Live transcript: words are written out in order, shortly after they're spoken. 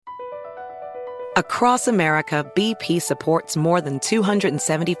Across America, BP supports more than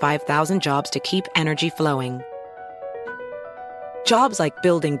 275,000 jobs to keep energy flowing. Jobs like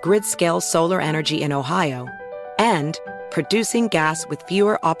building grid-scale solar energy in Ohio and producing gas with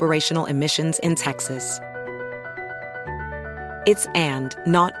fewer operational emissions in Texas. It's and,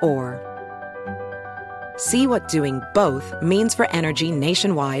 not or. See what doing both means for energy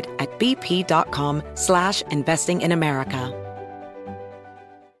nationwide at bp.com/investing in America.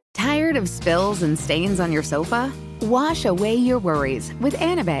 Tired of spills and stains on your sofa? Wash away your worries with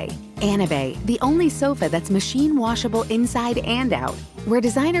Anabay. Anabay, the only sofa that's machine washable inside and out, where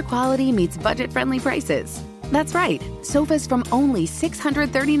designer quality meets budget-friendly prices. That's right, sofas from only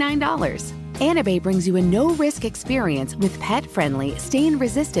 $639. Anabay brings you a no-risk experience with pet-friendly,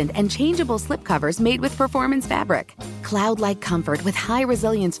 stain-resistant, and changeable slipcovers made with performance fabric, cloud-like comfort with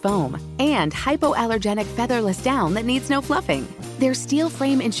high-resilience foam, and hypoallergenic featherless down that needs no fluffing. Their steel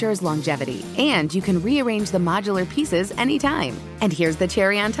frame ensures longevity, and you can rearrange the modular pieces anytime. And here's the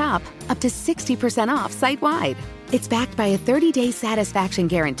cherry on top, up to 60% off site-wide. It's backed by a 30-day satisfaction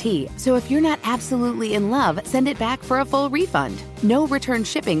guarantee, so if you're not absolutely in love, send it back for a full refund. No return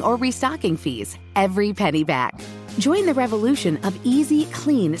shipping or restocking fees. Every penny back. Join the revolution of easy,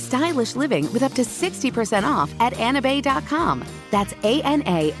 clean, stylish living with up to 60% off at anabay.com. That's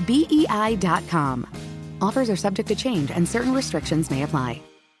ANABEI.com. Offers are subject to change and certain restrictions may apply.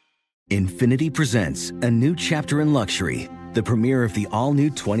 Infinity presents a new chapter in luxury, the premiere of the all-new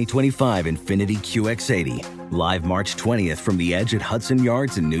 2025 Infinity QX80, live March 20th from the Edge at Hudson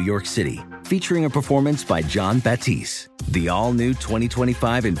Yards in New York City, featuring a performance by John Batiste. The all-new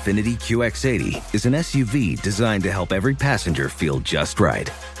 2025 Infinity QX80 is an SUV designed to help every passenger feel just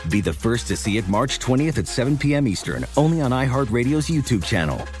right. Be the first to see it March 20th at 7 p.m. Eastern, only on iHeartRadio's YouTube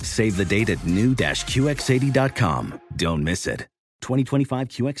channel. Save the date at new-QX80.com. Don't miss it. 2025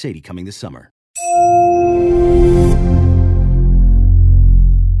 QX80 coming this summer.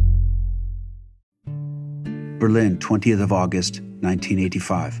 Berlin, 20th of August,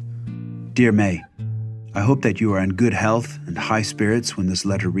 1985. Dear May, I hope that you are in good health and high spirits when this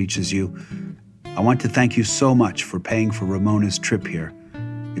letter reaches you. I want to thank you so much for paying for Ramona's trip here.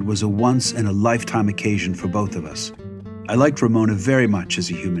 It was a once-in-a-lifetime occasion for both of us. I liked Ramona very much as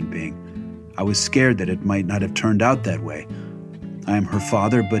a human being. I was scared that it might not have turned out that way. I am her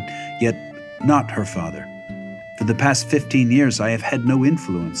father, but yet not her father. For the past 15 years, I have had no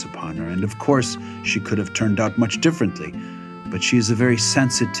influence upon her, and of course, she could have turned out much differently. But she is a very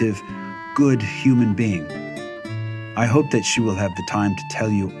sensitive, good human being. I hope that she will have the time to tell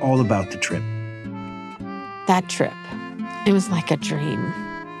you all about the trip. That trip, it was like a dream.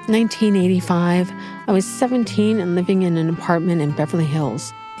 1985, I was 17 and living in an apartment in Beverly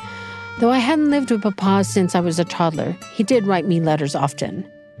Hills. Though I hadn't lived with Papa since I was a toddler, he did write me letters often.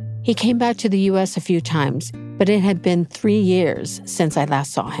 He came back to the U.S. a few times, but it had been 3 years since I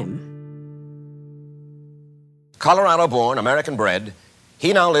last saw him. Colorado-born, American-bred,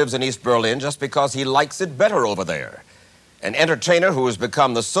 he now lives in East Berlin just because he likes it better over there. An entertainer who has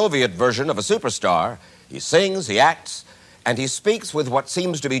become the Soviet version of a superstar, he sings, he acts, and he speaks with what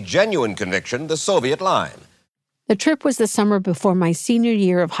seems to be genuine conviction, the Soviet line. The trip was the summer before my senior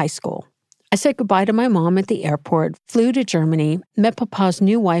year of high school. I said goodbye to my mom at the airport, flew to Germany, met Papa's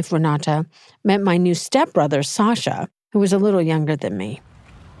new wife, Renata, met my new stepbrother, Sasha, who was a little younger than me.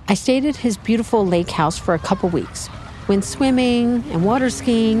 I stayed at his beautiful lake house for a couple weeks, went swimming and water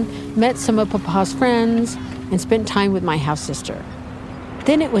skiing, met some of Papa's friends, and spent time with my house sister.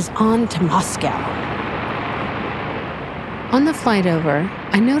 Then it was on to Moscow. On the flight over,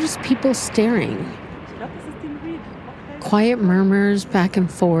 I noticed people staring. Quiet murmurs back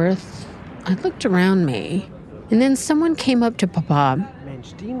and forth. I looked around me, and then someone came up to Papa,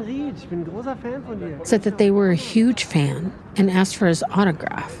 said that they were a huge fan, and asked for his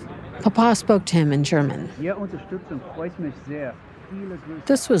autograph. Papa spoke to him in German.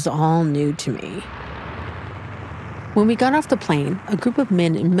 This was all new to me. When we got off the plane, a group of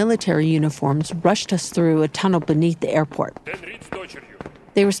men in military uniforms rushed us through a tunnel beneath the airport.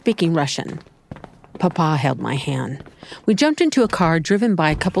 They were speaking Russian. Papa held my hand. We jumped into a car driven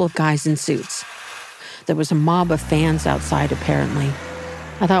by a couple of guys in suits. There was a mob of fans outside, apparently.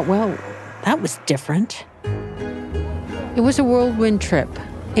 I thought, well, that was different. It was a whirlwind trip.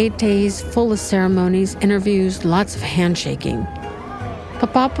 8 days, full of ceremonies, interviews, lots of handshaking.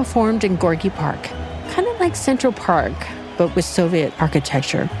 Papa performed in Gorky Park, kind of like Central Park, but with Soviet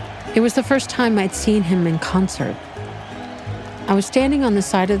architecture. It was the first time I'd seen him in concert. I was standing on the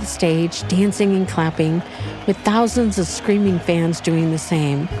side of the stage, dancing and clapping, with thousands of screaming fans doing the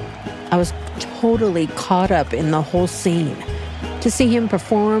same. I was totally caught up in the whole scene. To see him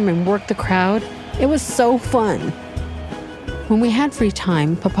perform and work the crowd, It was so fun. When we had free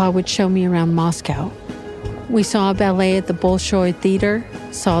time, Papa would show me around Moscow. We saw a ballet at the Bolshoi Theater,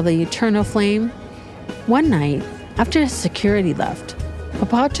 saw the Eternal Flame. One night, after security left,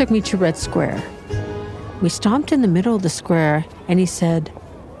 Papa took me to Red Square. We stopped in the middle of the square, and he said,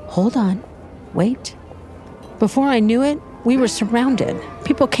 "Hold on, wait." Before I knew it, we were surrounded.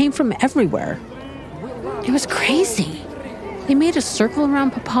 People came from everywhere. It was crazy. They made a circle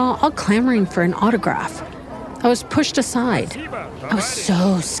around Papa, all clamoring for an autograph. I was pushed aside. I was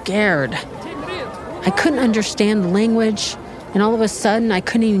so scared. I couldn't understand the language, and all of a sudden, I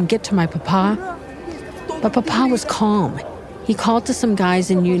couldn't even get to my Papa. But Papa was calm. He called to some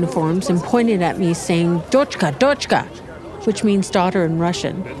guys in uniforms and pointed at me, saying, "Dochka, Dochka," which means daughter in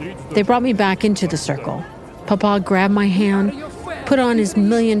Russian. They brought me back into the circle. Papa grabbed my hand, put on his $1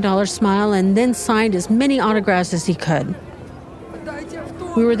 million smile, and then signed as many autographs as he could.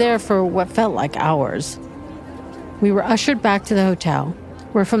 We were there for what felt like hours. We were ushered back to the hotel,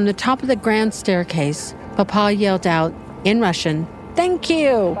 where from the top of the grand staircase, Papa yelled out, in Russian, "Thank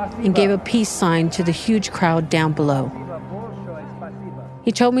you," and gave a peace sign to the huge crowd down below.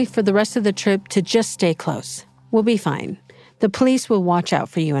 He told me for the rest of the trip to just stay close. We'll be fine. The police will watch out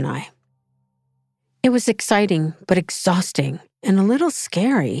for you and I. It was exciting, but exhausting, and a little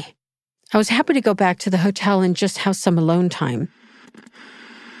scary. I was happy to go back to the hotel and just have some alone time.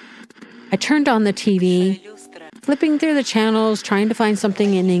 I turned on the TV, flipping through the channels, trying to find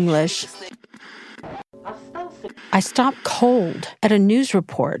something in English. I stopped cold at a news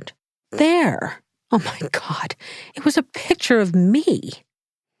report. There. Oh my God. It was a picture of me.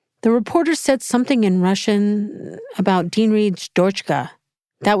 The reporter said something in Russian about Dean Reed's Dochka.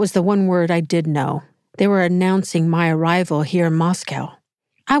 That was the one word I did know. They were announcing my arrival here in Moscow.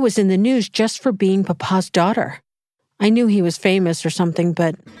 I was in the news just for being Papa's daughter. I knew he was famous or something,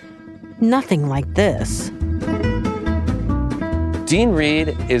 but nothing like this. Dean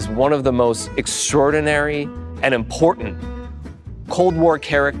Reed is one of the most extraordinary and important Cold War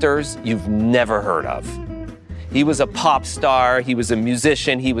characters you've never heard of. He was a pop star, he was a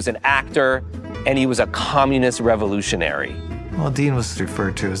musician, he was an actor, and he was a communist revolutionary. Well, Dean was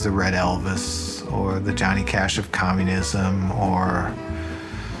referred to as the Red Elvis, or the Johnny Cash of communism, or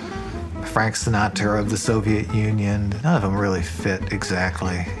Frank Sinatra of the Soviet Union. None of them really fit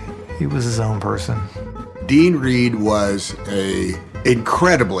exactly. He was his own person. Dean Reed was an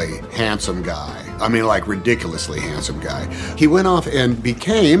incredibly handsome guy. I mean, like ridiculously handsome guy. He went off and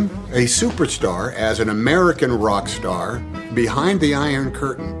became a superstar as an American rock star behind the Iron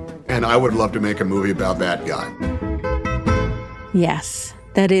Curtain. And I would love to make a movie about that guy. Yes,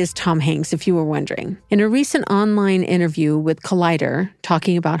 that is Tom Hanks, if you were wondering. In a recent online interview with Collider,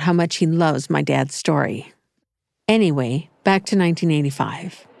 talking about how much he loves my dad's story. Anyway, back to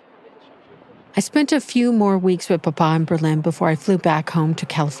 1985. I spent a few more weeks with Papa in Berlin before I flew back home to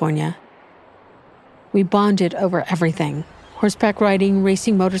California. We bonded over everything. Horseback riding,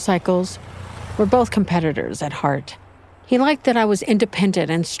 racing motorcycles. We're both competitors at heart. He liked that I was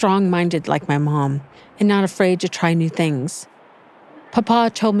independent and strong-minded like my mom, and not afraid to try new things. Papa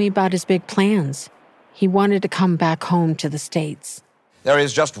told me about his big plans. He wanted to come back home to the States. There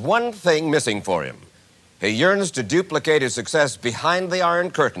is just one thing missing for him. He yearns to duplicate his success behind the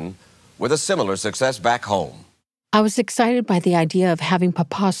Iron Curtain with a similar success back home. I was excited by the idea of having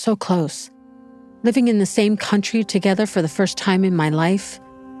Papa so close. Living in the same country together for the first time in my life.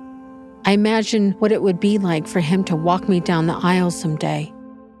 I imagined what it would be like for him to walk me down the aisle someday.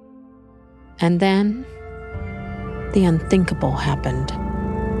 And then, the unthinkable happened.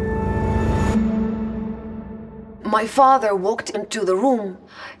 My father walked into the room.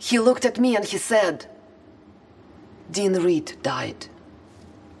 He looked at me and he said, "Dean Reed died."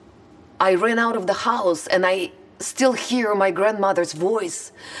 I ran out of the house and I still hear my grandmother's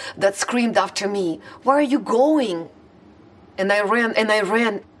voice that screamed after me, "Where are you going?" And I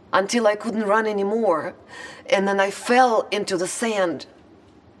ran until I couldn't run anymore. And then I fell into the sand.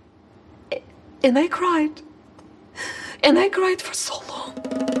 And I cried. And I cried for so long.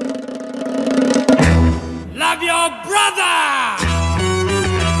 Love your brother,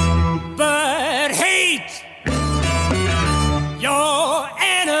 but hate your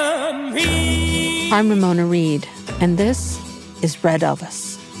enemy. I'm Ramona Reed, and this is Red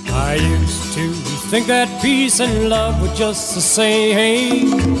Elvis. I used to think that peace and love were just the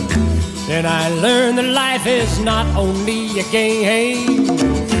same. Then I learned that life is not only a game.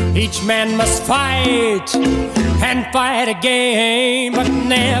 Each man must fight and fight again. But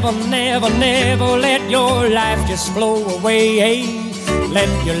never, never, never let your life just flow away. Let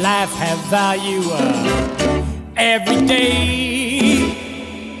your life have value every day.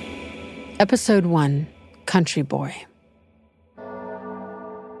 Episode 1, Country Boy.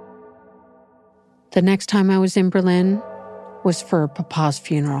 The next time I was in Berlin was for Papa's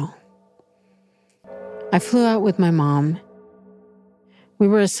funeral. I flew out with my mom. We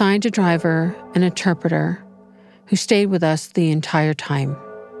were assigned a driver, an interpreter, who stayed with us the entire time.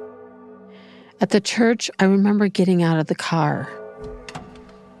 At the church, I remember getting out of the car.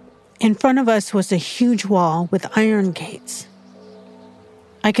 In front of us was a huge wall with iron gates.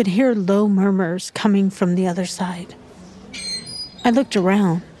 I could hear low murmurs coming from the other side. I looked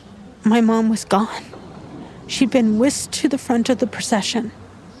around. My mom was gone. She'd been whisked to the front of the procession.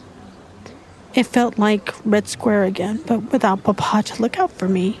 It felt like Red Square again, but without Papa to look out for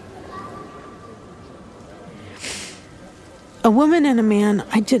me. A woman and a man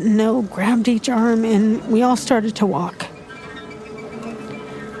I didn't know grabbed each arm, and we all started to walk.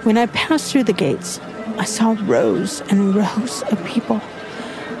 When I passed through the gates, I saw rows and rows of people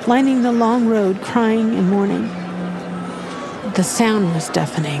lining the long road, crying and mourning. The sound was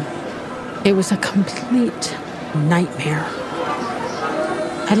deafening. It was a complete nightmare.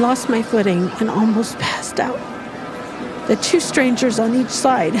 I lost my footing and almost passed out. The two strangers on each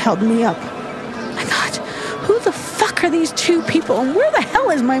side held me up. I thought, who the fuck are these two people, and where the hell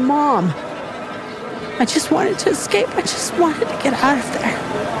is my mom? I just wanted to escape. I just wanted to get out of there.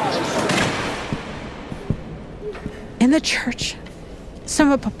 In the church,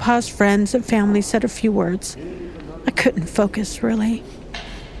 some of Papa's friends and family said a few words. I couldn't focus, really.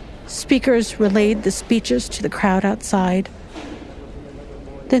 Speakers relayed the speeches to the crowd outside.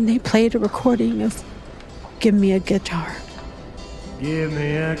 Then they played a recording of Give Me a Guitar. Give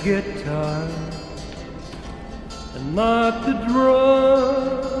me a guitar and not the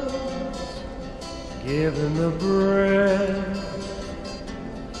drums. Give him the bread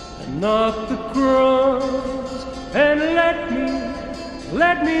and not the crumbs. And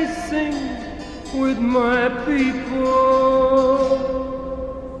let me sing with my people.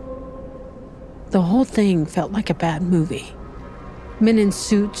 The whole thing felt like a bad movie. Men in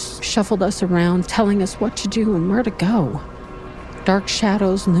suits shuffled us around, telling us what to do and where to go. Dark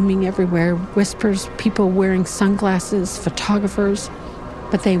shadows looming everywhere, whispers, people wearing sunglasses, photographers.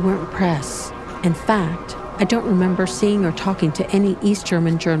 But they weren't press. In fact, I don't remember seeing or talking to any East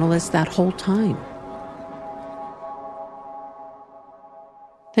German journalists that whole time.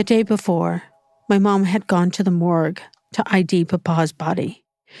 The day before, my mom had gone to the morgue to ID Papa's body.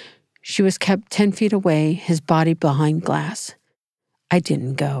 She was kept 10 feet away, his body behind glass. I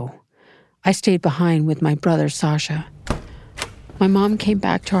didn't go. I stayed behind with my brother, Sasha. My mom came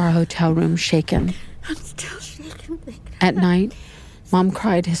back to our hotel room shaken. I'm still shaken. At night, Mom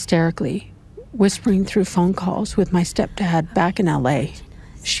cried hysterically, whispering through phone calls with my stepdad back in L.A.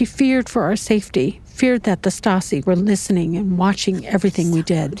 She feared for our safety, feared that the Stasi were listening and watching everything we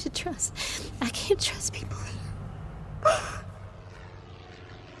did. To trust. I can't trust people.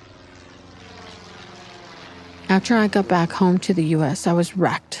 After I got back home to the U.S., I was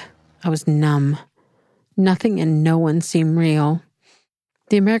wrecked. I was numb. Nothing and no one seemed real.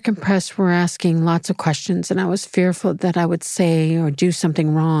 The American press were asking lots of questions, and I was fearful that I would say or do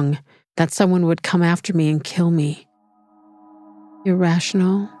something wrong, that someone would come after me and kill me.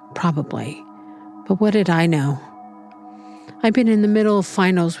 Irrational? Probably. But what did I know? I'd been in the middle of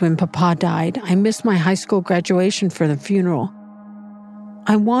finals when Papa died. I missed my high school graduation for the funeral.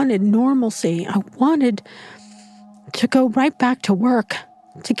 I wanted normalcy. I wanted to go right back to work,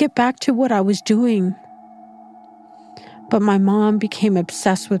 to get back to what I was doing. But my mom became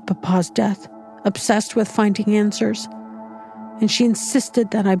obsessed with Papa's death, obsessed with finding answers, and she insisted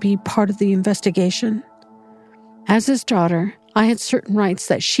that I be part of the investigation. As his daughter, I had certain rights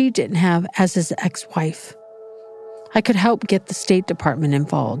that she didn't have as his ex-wife. I could help get the State Department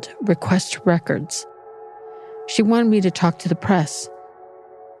involved, request records. She wanted me to talk to the press.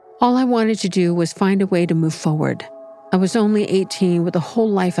 All I wanted to do was find a way to move forward. I was only 18 with a whole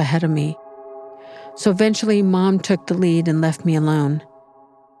life ahead of me. So eventually, Mom took the lead and left me alone.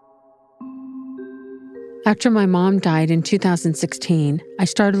 After my mom died in 2016, I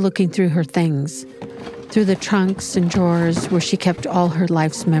started looking through her things, through the trunks and drawers where she kept all her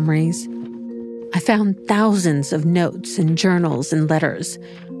life's memories. I found thousands of notes and journals and letters.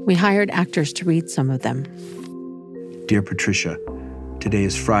 We hired actors to read some of them. Dear Patricia, today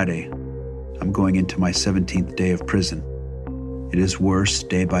is Friday. I'm going into my 17th day of prison. It is worse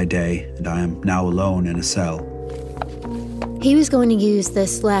day by day, and I am now alone in a cell. He was going to use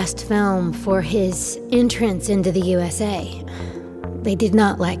this last film for his entrance into the USA. They did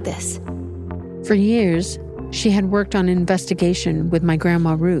not like this. For years, she had worked on an investigation with my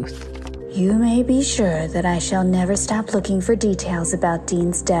grandma Ruth. You may be sure that I shall never stop looking for details about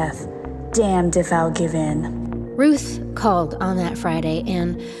Dean's death. damned if I'll give in. Ruth called on that Friday,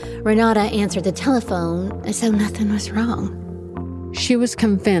 and Renata answered the telephone as though nothing was wrong. She was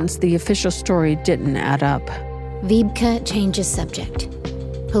convinced the official story didn't add up. Wiebke changes subject.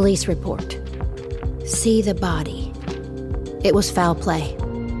 Police report. See the body. It was foul play.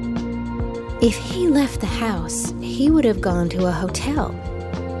 If he left the house, he would have gone to a hotel.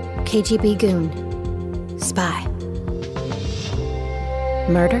 KGB goon. Spy.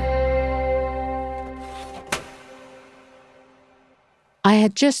 Murder? I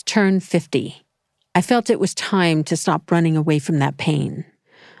had just turned 50. I felt it was time to stop running away from that pain.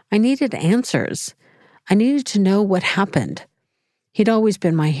 I needed answers. I needed to know what happened. He'd always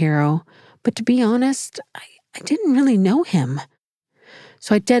been my hero, but to be honest, I didn't really know him.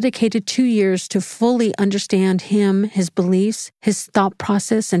 So I dedicated 2 years to fully understand him, his beliefs, his thought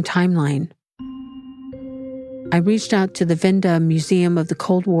process, and timeline. I reached out to the Vinda Museum of the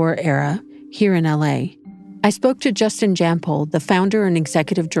Cold War Era here in LA. I spoke to Justin Jampol, the founder and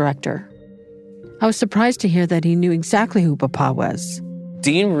executive director. I was surprised to hear that he knew exactly who Papa was.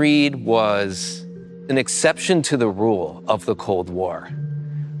 Dean Reed was an exception to the rule of the Cold War,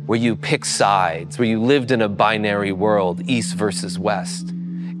 where you pick sides, where you lived in a binary world, East versus West.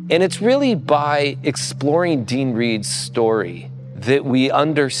 And it's really by exploring Dean Reed's story that we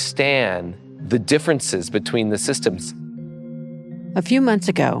understand the differences between the systems. A few months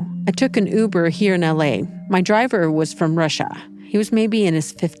ago, I took an Uber here in LA. My driver was from Russia. He was maybe in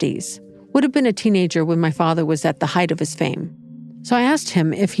his 50s. Would have been a teenager when my father was at the height of his fame. So I asked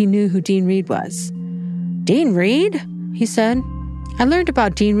him if he knew who Dean Reed was. Dean Reed? He said. I learned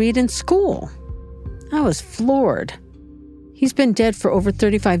about Dean Reed in school. I was floored. He's been dead for over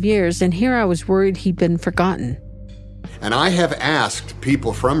 35 years, and here I was worried he'd been forgotten. And I have asked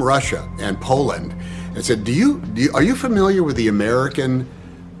people from Russia and Poland and said, are you familiar with the American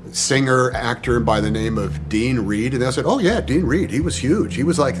singer, actor by the name of Dean Reed? And they said, oh yeah, Dean Reed, he was huge. He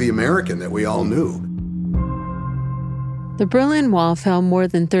was like the American that we all knew. The Berlin Wall fell more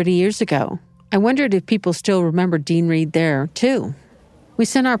than 30 years ago. I wondered if people still remember Dean Reed there, too. We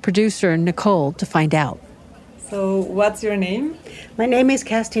sent our producer, Nicole, to find out. So, what's your name? My name is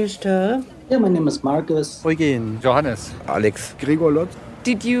Kerstin Stör. Yeah, my name is Marcus. Eugen. Johannes. Alex. Gregor Lotz.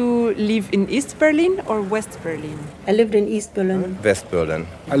 Did you live in East Berlin or West Berlin? I lived in East Berlin. West Berlin.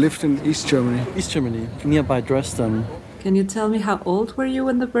 I lived in East Germany. East Germany, nearby Dresden. Can you tell me how old were you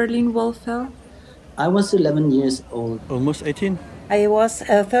when the Berlin Wall fell? I was 11 years old. Almost 18. I was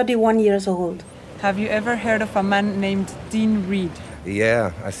 31 years old. Have you ever heard of a man named Dean Reed?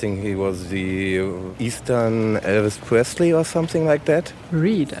 Yeah, I think he was the Eastern Elvis Presley or something like that.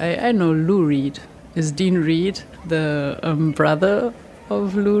 Reed? I know Lou Reed. Is Dean Reed the brother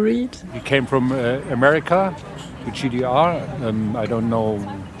of Lou Reed? He came from America, the GDR. I don't know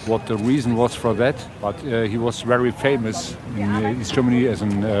what the reason was for that, but he was very famous in East Germany as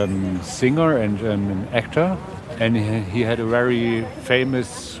a singer and an actor. And he had a very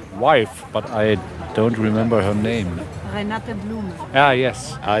famous wife, but I don't remember her name. Renate Blume. Ah,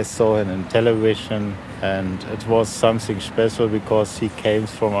 yes. I saw him on television, and it was something special because he came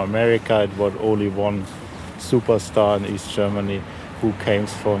from America. It was only one superstar in East Germany who came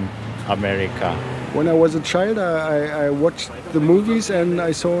from America. When I was a child, I watched the movies and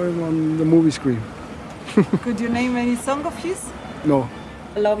I saw him on the movie screen. Could you name any song of his? No.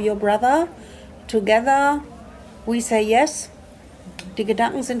 Love your brother. Together we say yes. Die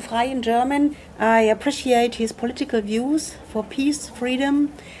Gedanken sind frei in German. I appreciate his political views for peace,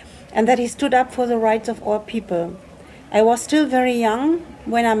 freedom, and that he stood up for the rights of all people. I was still very young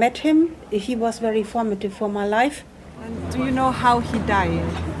when I met him. He was very formative for my life. And do you know how he died?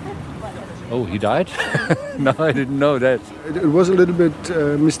 Oh, he died? No, I didn't know that. It was a little bit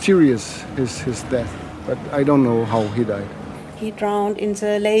mysterious, his death, but I don't know how he died. He drowned in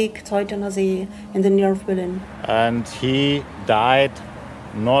the lake Teutoner See in the near of Berlin. And he died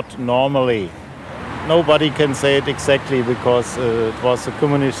not normally. Nobody can say it exactly because it was a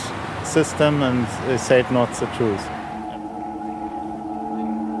communist system and they said not the truth.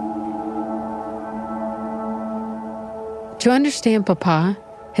 To understand Papa,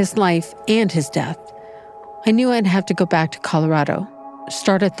 his life, and his death, I knew I'd have to go back to Colorado,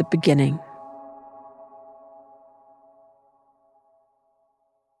 start at the beginning.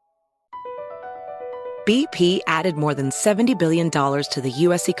 BP added more than $70 billion to the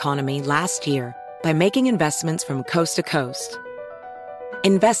U.S. economy last year by making investments from coast to coast.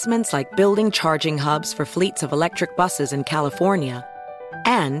 Investments like building charging hubs for fleets of electric buses in California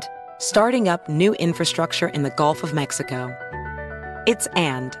and starting up new infrastructure in the Gulf of Mexico. It's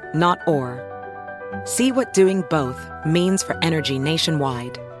and, not or. See what doing both means for energy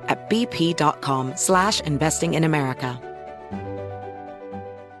nationwide at bp.com/investing in America.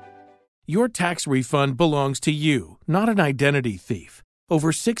 Your tax refund belongs to you, not an identity thief.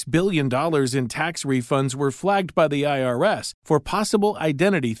 Over $6 billion in tax refunds were flagged by the IRS for possible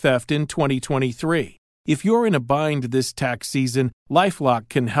identity theft in 2023. If you're in a bind this tax season, LifeLock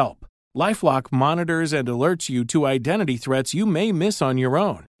can help. LifeLock monitors and alerts you to identity threats you may miss on your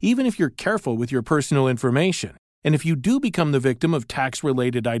own, even if you're careful with your personal information. And if you do become the victim of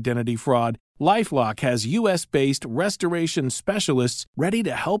tax-related identity fraud, LifeLock has U.S.-based restoration specialists ready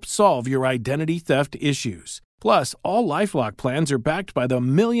to help solve your identity theft issues. Plus, all LifeLock plans are backed by the $1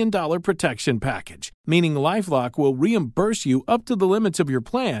 Million Protection Package, meaning LifeLock will reimburse you up to the limits of your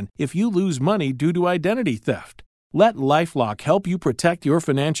plan if you lose money due to identity theft. Let LifeLock help you protect your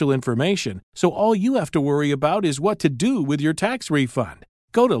financial information, so all you have to worry about is what to do with your tax refund.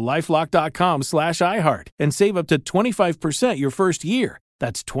 Go to LifeLock.com/iHeart and save up to 25% your first year.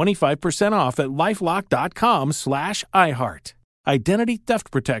 That's 25% off at LifeLock.com/iHeart. Identity theft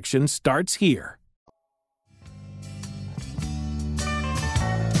protection starts here.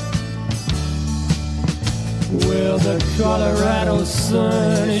 Well, the Colorado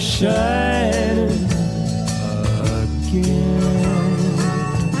sun is shining again,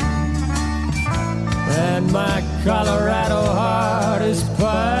 and my Colorado heart is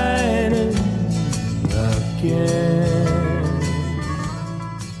pining again.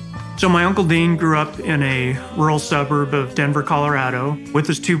 So my Uncle Dean grew up in a rural suburb of Denver, Colorado, with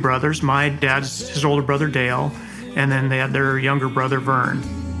his two brothers. My dad's his older brother, Dale, and then they had their younger brother, Vern.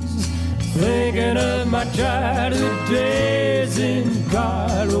 Thinking of my childhood days in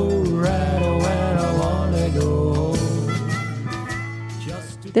Colorado, and I wanna go.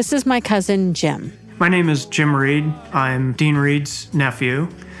 This is my cousin, Jim. My name is Jim Reed. I'm Dean Reed's nephew,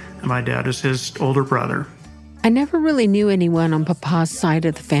 and my dad is his older brother. I never really knew anyone on Papa's side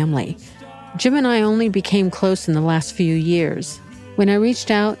of the family. Jim and I only became close in the last few years. When I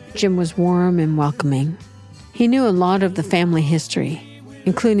reached out, Jim was warm and welcoming. He knew a lot of the family history,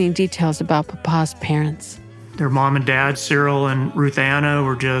 including details about Papa's parents. Their mom and dad, Cyril and Ruth Anna,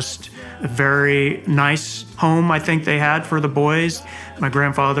 were just a very nice home I think they had for the boys. My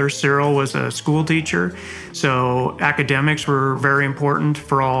grandfather, Cyril, was a school teacher, so academics were very important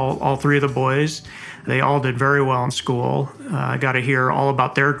for all three of the boys. They all did very well in school. I got to hear all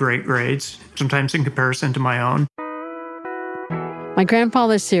about their great grades, sometimes in comparison to my own. My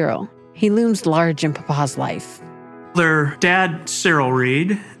grandfather, Cyril, he looms large in Papa's life. Their dad, Cyril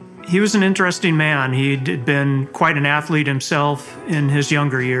Reed, he was an interesting man. He'd been quite an athlete himself in his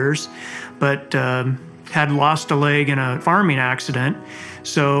younger years, but had lost a leg in a farming accident.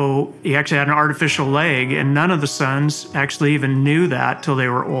 So he actually had an artificial leg, and none of the sons actually even knew that till they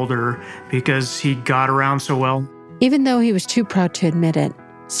were older because he got around so well. Even though he was too proud to admit it,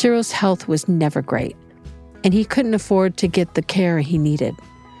 Cyril's health was never great, and he couldn't afford to get the care he needed.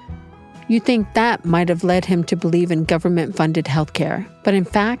 You'd think that might have led him to believe in government-funded healthcare, but in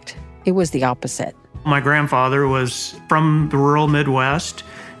fact, it was the opposite. My grandfather was from the rural Midwest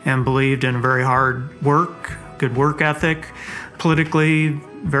and believed in very hard work, good work ethic, politically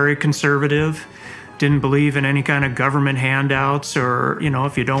very conservative, didn't believe in any kind of government handouts or,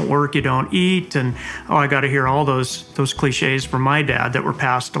 if you don't work, you don't eat. And, I got to hear all those cliches from my dad that were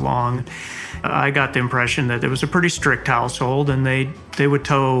passed along. I got the impression that it was a pretty strict household, and they would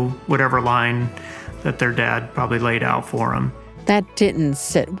toe whatever line that their dad probably laid out for them. That didn't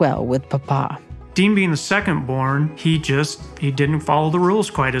sit well with Papa. Dean being the second born, he didn't follow the rules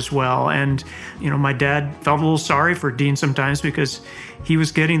quite as well. And, my dad felt a little sorry for Dean sometimes because he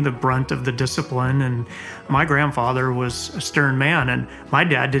was getting the brunt of the discipline. And my grandfather was a stern man, and my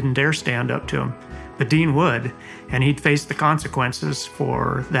dad didn't dare stand up to him. But Dean would, and he'd face the consequences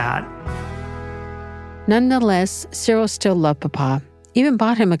for that. Nonetheless, Cyril still loved Papa, even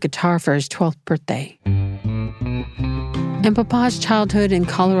bought him a guitar for his 12th birthday. And Papa's childhood in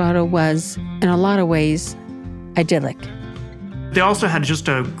Colorado was, in a lot of ways, idyllic. They also had just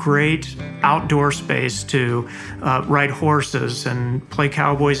a great outdoor space to ride horses and play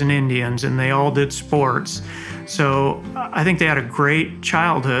cowboys and Indians, and they all did sports. So I think they had a great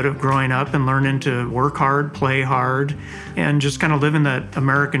childhood of growing up and learning to work hard, play hard, and just kind of living that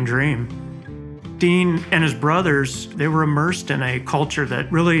American dream. Dean and his brothers, they were immersed in a culture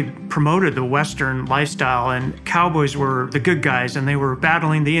that really promoted the Western lifestyle, and cowboys were the good guys, and they were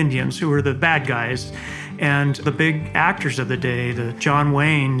battling the Indians, who were the bad guys. And the big actors of the day, the John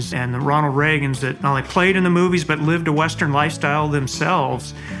Waynes and the Ronald Reagans that not only played in the movies but lived a Western lifestyle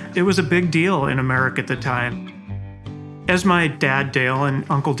themselves, it was a big deal in America at the time. As my dad, Dale, and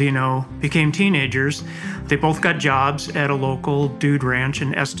Uncle Dino became teenagers, they both got jobs at a local dude ranch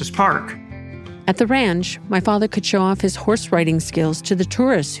in Estes Park. At the ranch, my father could show off his horse riding skills to the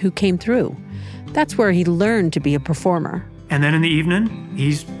tourists who came through. That's where he learned to be a performer. And then in the evening,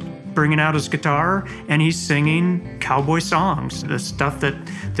 he's bringing out his guitar and he's singing cowboy songs, the stuff that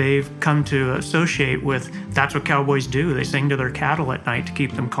they've come to associate with. That's what cowboys do. They sing to their cattle at night to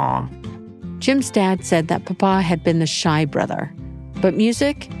keep them calm. Jim's dad said that Papa had been the shy brother, but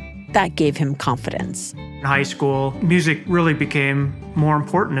music, that gave him confidence. In high school, music really became more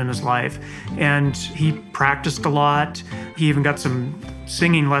important in his life, and he practiced a lot. He even got some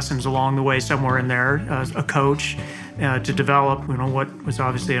singing lessons along the way somewhere in there, a coach to develop, what was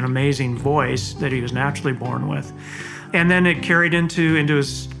obviously an amazing voice that he was naturally born with. And then it carried into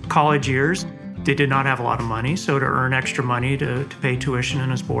his college years. They did not have a lot of money, so to earn extra money to pay tuition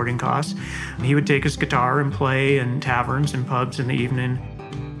and his boarding costs, he would take his guitar and play in taverns and pubs in the evening.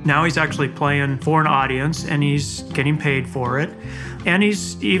 Now he's actually playing for an audience, and he's getting paid for it. And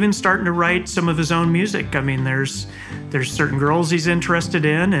he's even starting to write some of his own music. I mean, there's certain girls he's interested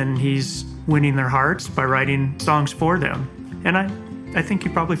in, and he's winning their hearts by writing songs for them. And I think he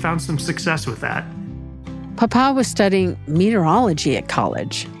probably found some success with that. Papa was studying meteorology at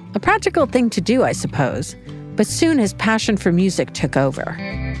college. A practical thing to do, I suppose. But soon his passion for music took over.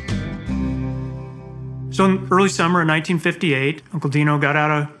 So in early summer of 1958, Uncle Dino got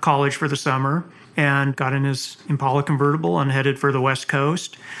out of college for the summer and got in his Impala convertible and headed for the West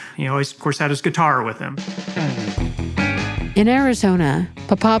Coast. He always, of course, had his guitar with him. In Arizona,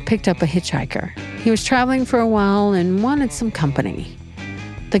 Papa picked up a hitchhiker. He was traveling for a while and wanted some company.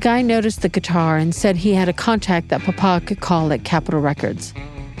 The guy noticed the guitar and said he had a contact that Papa could call at Capitol Records.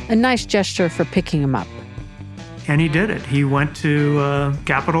 A nice gesture for picking him up. And he did it. He went to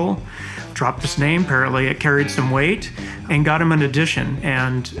Capitol, dropped his name, apparently it carried some weight, and got him an audition.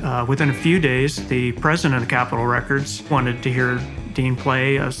 And within a few days, the president of Capitol Records wanted to hear Dean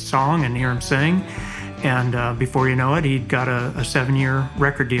play a song and hear him sing. And before you know it, he'd got a 7-year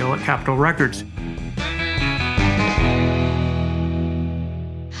record deal at Capitol Records.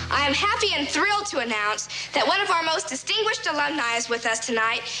 I am happy and thrilled to announce that one of our most distinguished alumni is with us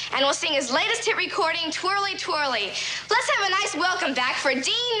tonight and will sing his latest hit recording, Twirly Twirly. Let's have a nice welcome back for Dean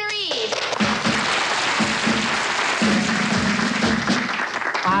Reed.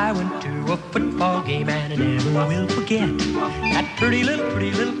 I went to a football game and I never will forget that pretty little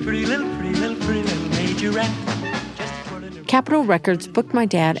majorette. Capitol Records booked my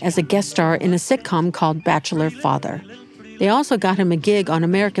dad as a guest star in a sitcom called Bachelor Father. They also got him a gig on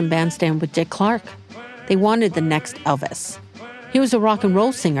American Bandstand with Dick Clark. They wanted the next Elvis. He was a rock and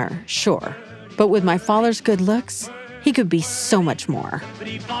roll singer, sure, but with my father's good looks, he could be so much more.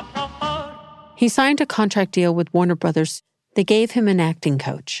 He signed a contract deal with Warner Brothers. They gave him an acting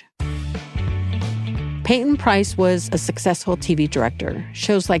coach. Peyton Price was a successful TV director,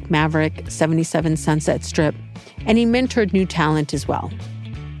 shows like Maverick, 77 Sunset Strip, and he mentored new talent as well.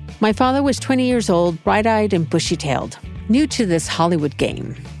 My father was 20 years old, bright-eyed and bushy-tailed, new to this Hollywood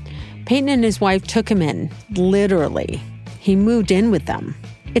game. Peyton and his wife took him in, literally. He moved in with them.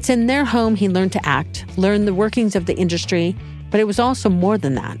 It's in their home he learned to act, learned the workings of the industry, but it was also more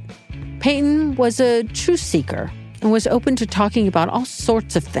than that. Peyton was a truth seeker and was open to talking about all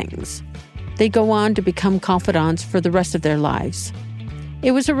sorts of things. They go on to become confidants for the rest of their lives.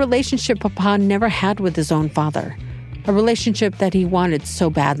 It was a relationship Papa never had with his own father, a relationship that he wanted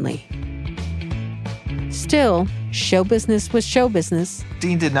so badly. Still, show business was show business.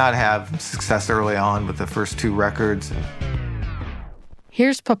 Dean did not have success early on with the first 2 records.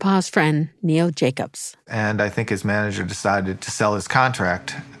 Here's Papa's friend, Neil Jacobs. And I think his manager decided to sell his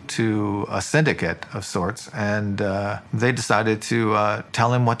contract to a syndicate of sorts. And they decided to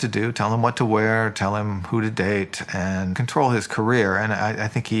tell him what to do, tell him what to wear, tell him who to date, and control his career. And I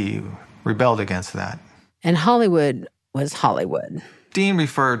think he rebelled against that. And Hollywood was Hollywood. Dean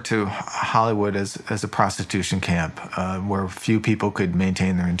referred to Hollywood as a prostitution camp where few people could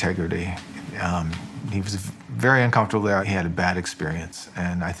maintain their integrity. He was very uncomfortable there. He had a bad experience,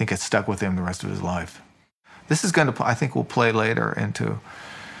 and I think it stuck with him the rest of his life. This is going to, I think, will play later into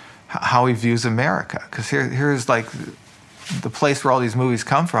how he views America, because here's like the place where all these movies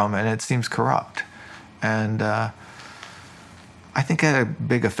come from, and it seems corrupt. And I think it had a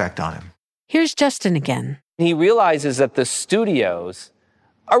big effect on him. Here's Justin again. He realizes that the studios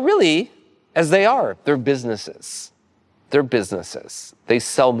are really, as they are, they're businesses. They're businesses. They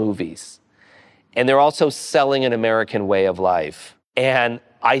sell movies. And they're also selling an American way of life. And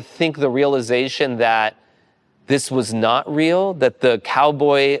I think the realization that this was not real, that the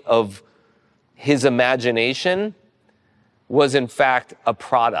cowboy of his imagination was in fact a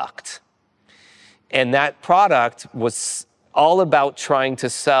product. And that product was all about trying to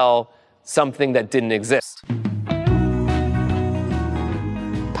sell something that didn't exist.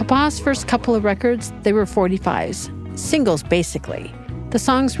 Papa's first couple of records, they were 45s, singles basically. The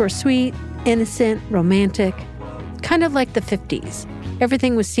songs were sweet, innocent, romantic, kind of like the 50s.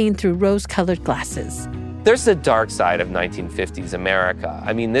 Everything was seen through rose-colored glasses. There's the dark side of 1950s America.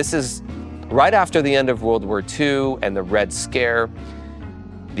 I mean, this is right after the end of World War II and the Red Scare,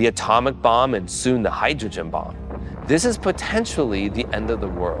 the atomic bomb, and soon the hydrogen bomb. This is potentially the end of the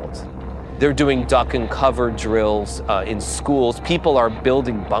world. They're doing duck and cover drills in schools. People are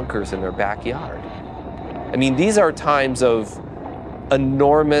building bunkers in their backyard. I mean, these are times of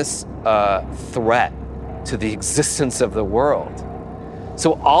enormous threat to the existence of the world.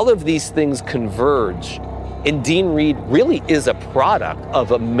 So all of these things converge, and Dean Reed really is a product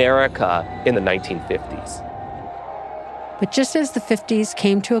of America in the 1950s. But just as the 50s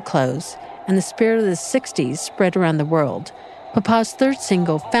came to a close and the spirit of the 60s spread around the world, Papa's third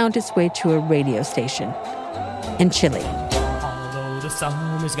single found its way to a radio station in Chile. Although the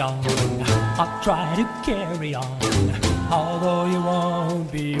sun is gone, I'll try to carry on, although you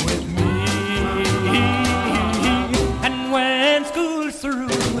won't be with me. And when school's through,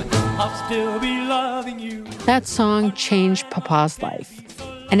 I'll still be loving you. That song changed Papa's life,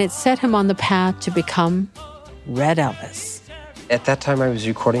 and it set him on the path to become Red Elvis. At that time, I was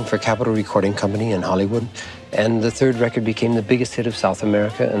recording for Capitol Recording Company in Hollywood, and the third record became the biggest hit of South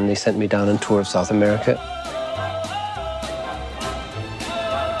America, and they sent me down on tour of South America.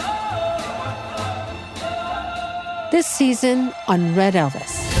 This season on Red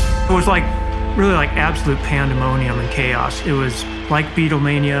Elvis. It was really like absolute pandemonium and chaos. It was like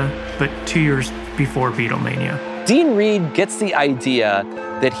Beatlemania, but 2 years before Beatlemania. Dean Reed gets the idea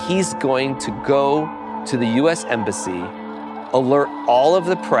that he's going to go to the U.S. Embassy, alert all of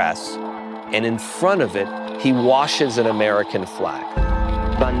the press, and in front of it, he washes an American flag.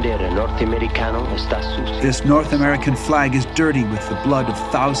 This North American flag is dirty with the blood of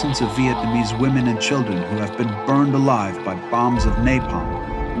thousands of Vietnamese women and children who have been burned alive by bombs of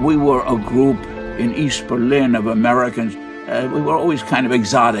napalm. We were a group in East Berlin of Americans. We were always kind of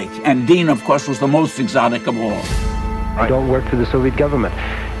exotic, and Dean, of course, was the most exotic of all. I don't work for the Soviet government.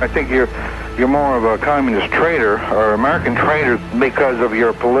 I think you're more of a communist traitor or American traitor because of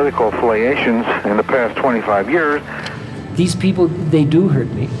your political affiliations in the past 25 years. These people, they do hurt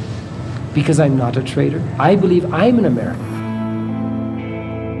me because I'm not a traitor. I believe I'm an American.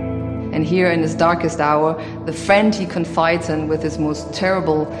 And here in his darkest hour, the friend he confides in with his most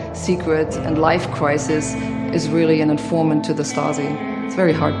terrible secret and life crisis is really an informant to the Stasi. It's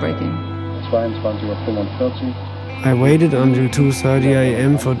very heartbreaking. 22:45. I waited until 2:30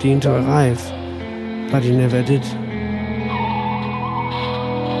 a.m. for Dean to arrive, but he never did.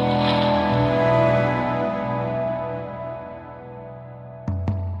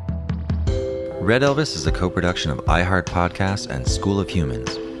 Red Elvis is a co-production of iHeart Podcasts and School of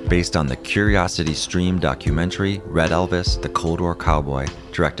Humans, based on the Curiosity Stream documentary Red Elvis, The Cold War Cowboy,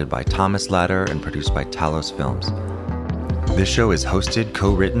 directed by Thomas Latter and produced by Talos Films. This show is hosted,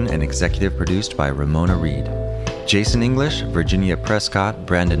 co-written, and executive produced by Ramona Reed. Jason English, Virginia Prescott,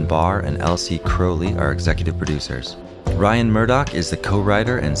 Brandon Barr, and Elsie Crowley are executive producers. Ryan Murdoch is the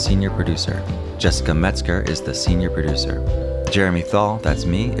co-writer and senior producer. Jessica Metzger is the senior producer. Jeremy Thal, that's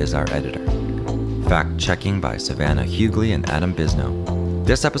me, is our editor. Fact-checking by Savannah Hughley and Adam Bisno.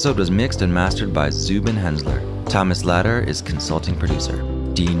 This episode was mixed and mastered by Zubin Hensler. Thomas Latter is consulting producer.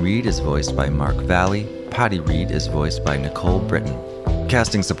 Dean Reed is voiced by Mark Valley. Patty Reed is voiced by Nicole Britton.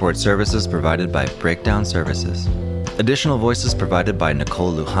 Casting support services provided by Breakdown Services. Additional voices provided by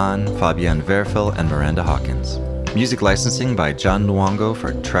Nicole Lujan, Fabienne Verfel, and Miranda Hawkins. Music licensing by John Luongo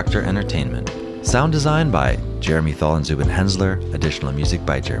for Trector Entertainment. Sound design by Jeremy Thal and Zubin Hensler. Additional music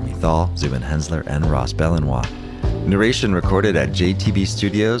by Jeremy Thal, Zubin Hensler, and Ross Belenois. Narration recorded at JTB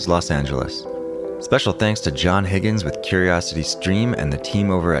Studios, Los Angeles. Special thanks to John Higgins with Curiosity Stream and the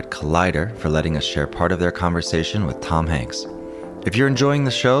team over at Collider for letting us share part of their conversation with Tom Hanks. If you're enjoying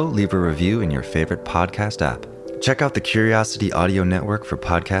the show, leave a review in your favorite podcast app. Check out the Curiosity Audio Network for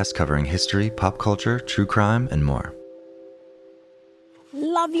podcasts covering history, pop culture, true crime, and more.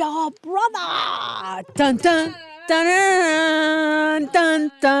 Love your brother! Dun dun dun dun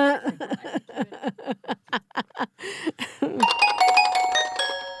dun dun.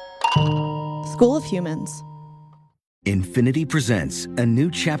 School of Humans. Infiniti presents a new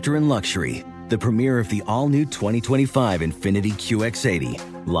chapter in luxury. The premiere of the all-new 2025 Infiniti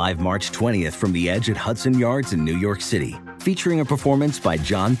QX80, live March 20th from the Edge at Hudson Yards in New York City, featuring a performance by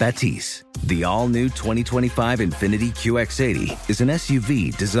John Batiste. The all-new 2025 Infiniti QX80 is an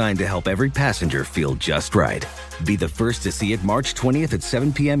SUV designed to help every passenger feel just right. Be the first to see it March 20th at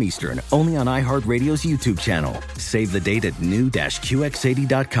 7 p.m. Eastern, only on iHeartRadio's YouTube channel. Save the date at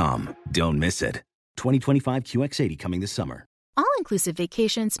new-QX80.com. Don't miss it. 2025 QX80 coming this summer. All-inclusive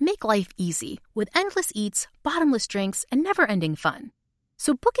vacations make life easy with endless eats, bottomless drinks, and never-ending fun.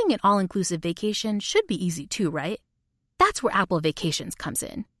 So booking an all-inclusive vacation should be easy too, right? That's where Apple Vacations comes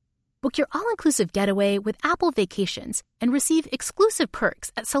in. Book your all-inclusive getaway with Apple Vacations and receive exclusive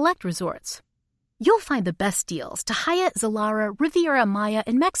perks at select resorts. You'll find the best deals to Hyatt Zilara Riviera Maya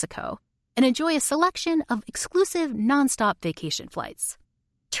in Mexico and enjoy a selection of exclusive nonstop vacation flights.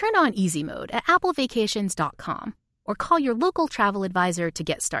 Turn on easy mode at applevacations.com or call your local travel advisor to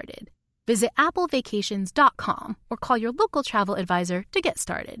get started. Visit applevacations.com or call your local travel advisor to get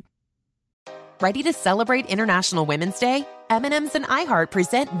started. Ready to celebrate International Women's Day? M&M's and iHeart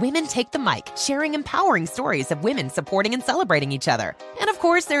present Women Take the Mic, sharing empowering stories of women supporting and celebrating each other. And of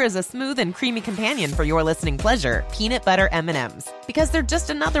course, there is a smooth and creamy companion for your listening pleasure, peanut butter M&M's. Because they're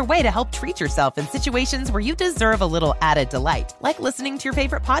just another way to help treat yourself in situations where you deserve a little added delight, like listening to your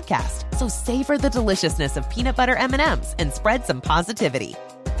favorite podcast. So savor the deliciousness of peanut butter M&M's and spread some positivity.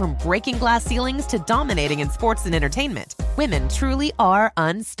 From breaking glass ceilings to dominating in sports and entertainment, women truly are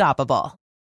unstoppable.